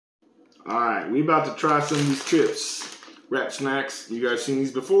Alright, we about to try some of these chips. Rap Snacks. You guys seen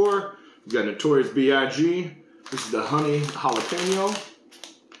these before? We got Notorious B.I.G. This is the honey jalapeno.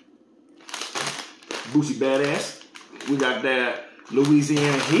 Boosie Badass. We got that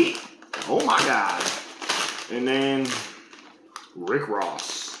Louisiana Heat. Oh my god. And then Rick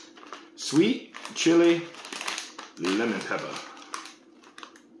Ross. Sweet chili lemon pepper.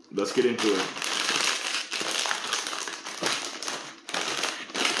 Let's get into it.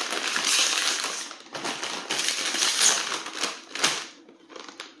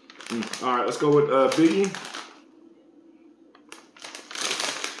 All right, let's go with Biggie.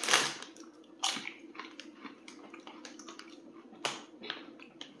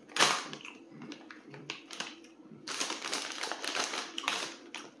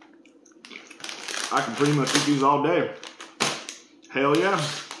 I can pretty much eat these all day. Hell yeah.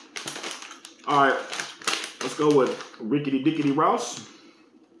 All right, let's go with Rickety Dickety Rouse.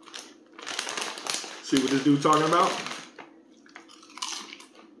 See what this dude's talking about.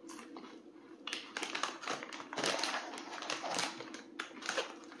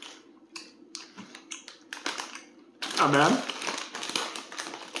 Not bad.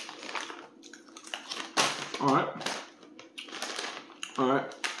 All right. All right.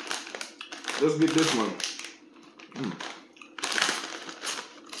 Let's get this one.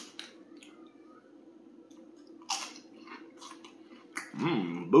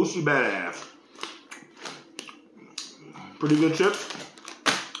 Boosie Badass. Pretty good chips.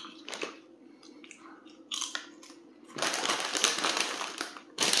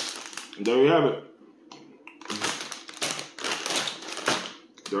 There you have it.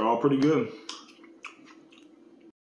 They're all pretty good.